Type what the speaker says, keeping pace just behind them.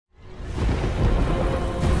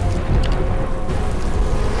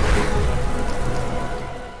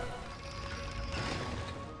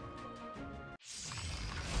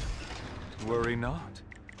Worry not.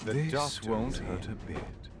 This won't hurt a bit.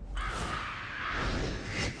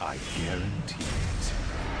 I guarantee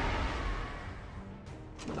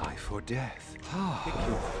it. Life or death.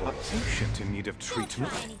 A patient in need of treatment. Don't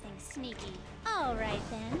try anything sneaky. All right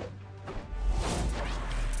then.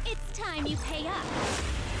 It's time you pay up.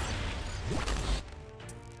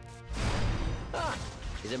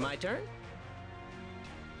 Is it my turn?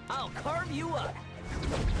 I'll carve you up.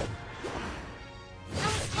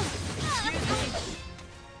 Excuse me.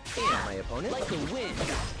 And my opponent, like the wind.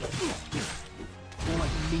 What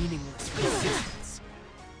meaningless resistance.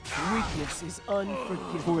 Weakness is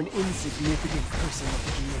unforgivable for an insignificant person of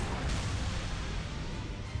being.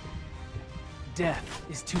 Death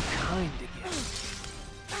is too kind again.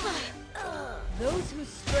 Those who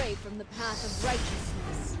stray from the path of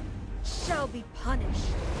righteousness shall be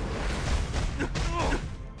punished.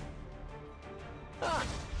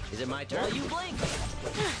 Is it my turn? Well, you blink.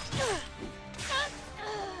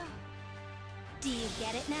 Do you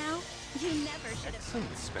get it now? You never should have.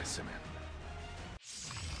 Excellent specimen.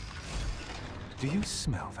 Do you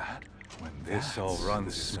smell that? When this all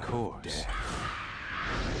runs its course,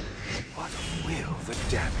 what will the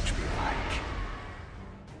damage be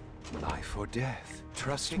like? Life or death?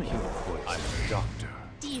 Trust me, I'm a doctor.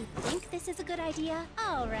 Do you think this is a good idea?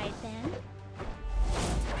 All right then.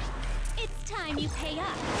 It's time you pay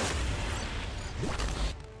up.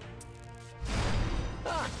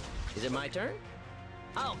 Is it my turn?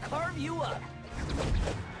 I'll carve you up.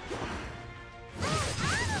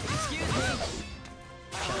 Excuse me.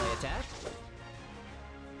 Shall I attack?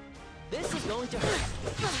 This is going to hurt.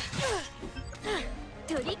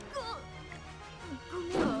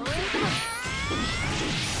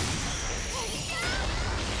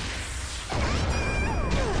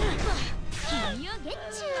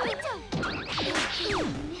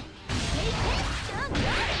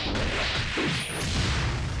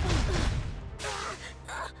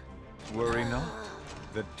 Worry not.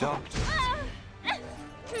 The doctor.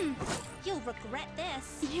 You'll regret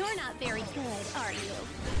this. You're not very good, are you?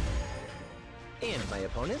 And my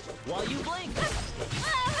opponent, while you blink.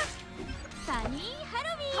 Sunny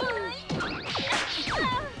Harumi.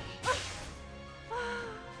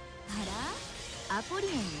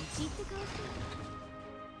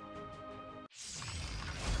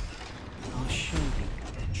 I'll show you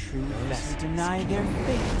the true those who deny their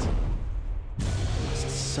fate must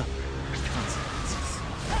suffer consequences.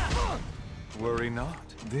 Worry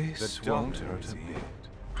not. This won't hurt a bit.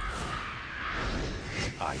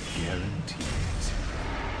 I guarantee it.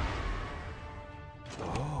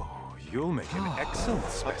 Oh, you'll make an excellent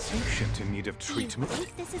patient in need of treatment. Do you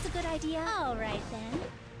think this is a good idea? All right then.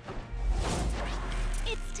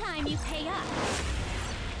 It's time you pay up.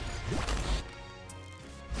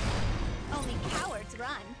 Only cowards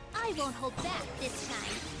run. I won't hold back this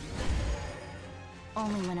time.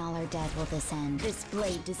 Only when all are dead will this end. This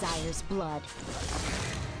blade desires blood.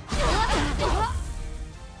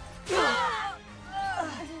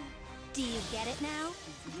 Do you get it now?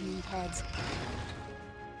 Meatheads.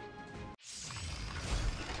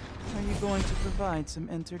 Are you going to provide some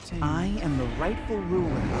entertainment? I am the rightful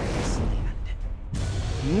ruler of this land.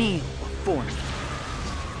 Kneel before me.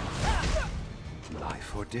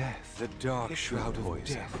 Life or death? The dark shroud of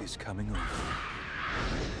death is coming over.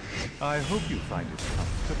 I hope you find it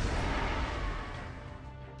comfortable.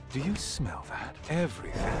 Do you smell that?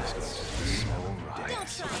 Everything's going to smell right. Don't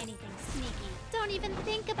try anything sneaky. Don't even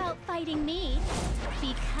think about fighting me.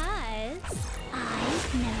 Because I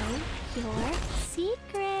know your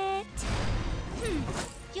secret.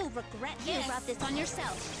 You'll regret this. You brought this on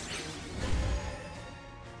yourself.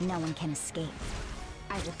 No one can escape.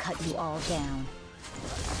 I will cut you all down.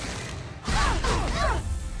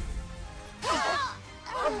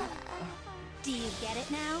 Do you get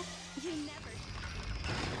it now? You never.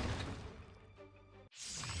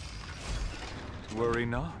 Worry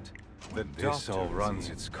not. This all runs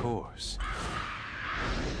its course.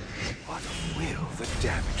 What will the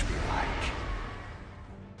damage be like?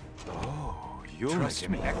 Oh, you're an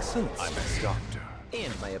excellent doctor.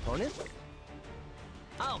 And my opponent,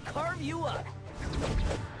 I'll carve you up.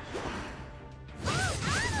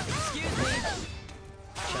 Excuse me.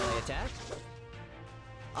 Shall I attack?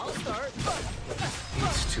 I'll start.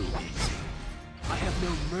 It's too easy. I have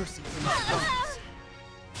no mercy for my foes.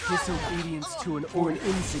 Disobedience to an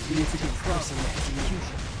insignificant person of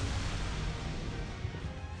execution.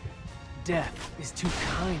 Death is too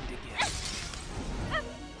kind again.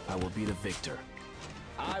 I will be the victor.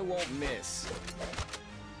 I won't miss.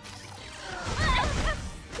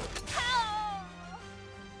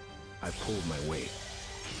 I pulled my weight.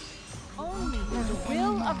 Only through the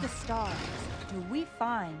will of the stars do we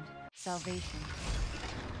find salvation?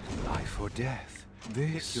 Life or death.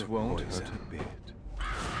 This won't hurt a bit.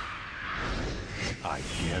 I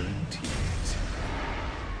guarantee it.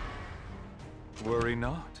 Worry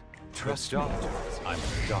not. Trust doctors. I'm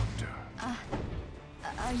a doctor.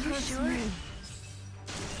 Are you sure?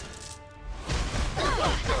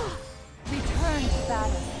 Return to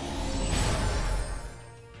battle.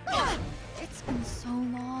 It's been so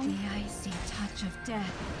long. The icy touch of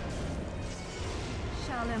death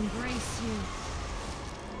shall embrace you.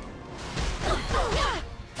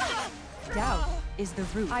 Doubt is the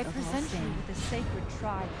root I present you with a sacred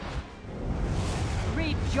trial.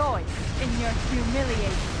 Rejoice in your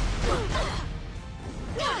humiliation.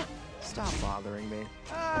 Stop bothering me.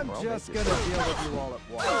 I'm just gonna deal with you all at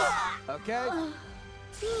once. Okay?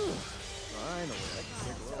 Finally, I can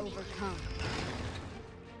take a look. Overcome.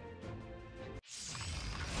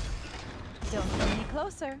 Don't come any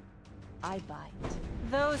closer. I bite.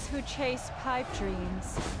 Those who chase pipe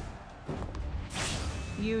dreams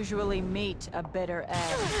usually meet a bitter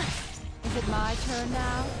end. Is it my turn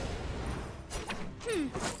now?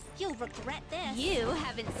 You'll regret this. You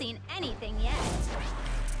haven't seen anything yet.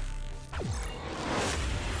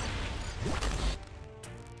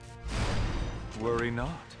 Worry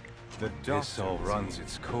not. The doctor all runs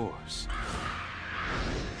its course.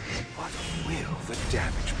 What will the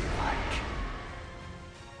damage be like?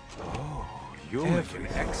 Oh, you'll make an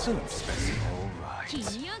excellent specimen. All right. 君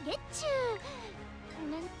をゲッチュ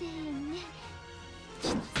ーなんてねき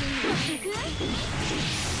ついくエ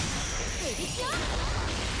ビショ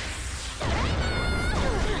ドライ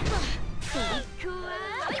バーエリクワ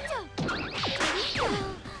エリコ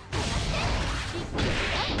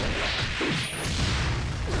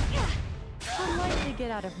Politely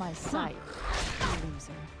get out of my sight,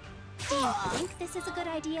 loser. Do you think this is a good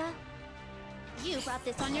idea? You brought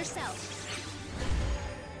this on yourself.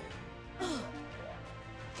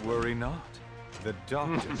 Worry not. The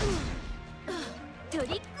doctor. ド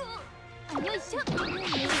リッコよいしょ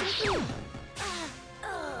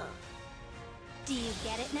Do you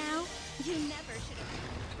get it now? You never should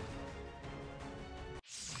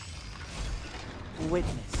have.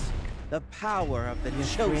 Witness the power of the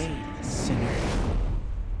chosen sinner.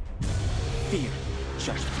 Fear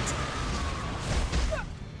judgment.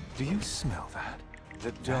 Do you smell that?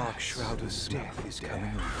 The dark shroud of death is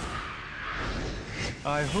coming over.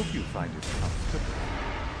 I hope you find it comfortable.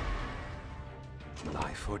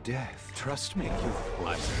 Life or death. Trust me, I'm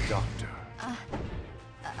a doctor.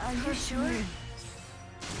 Are you sure?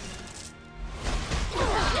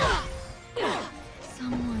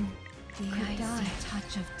 Someone the icy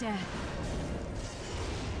touch of death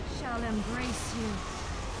shall embrace you.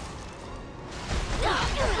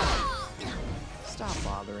 Stop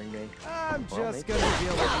bothering me. I'm just gonna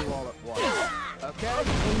deal with you all at once. Okay?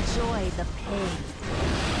 Enjoy the pain.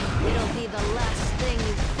 It'll be the last thing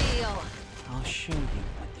you feel. I'll show you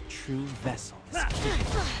what the true vessel is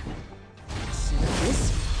capable of. Consider this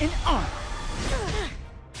an honor.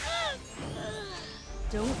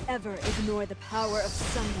 Don't ever ignore the power of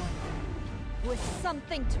someone with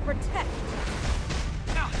something to protect.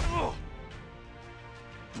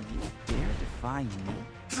 You dare defy me?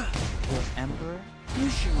 Your Emperor? You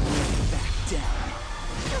should really back down.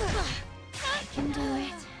 I can do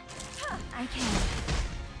it. I can.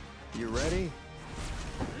 You ready?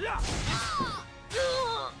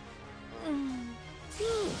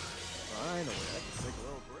 Finally, I can take a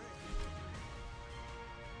little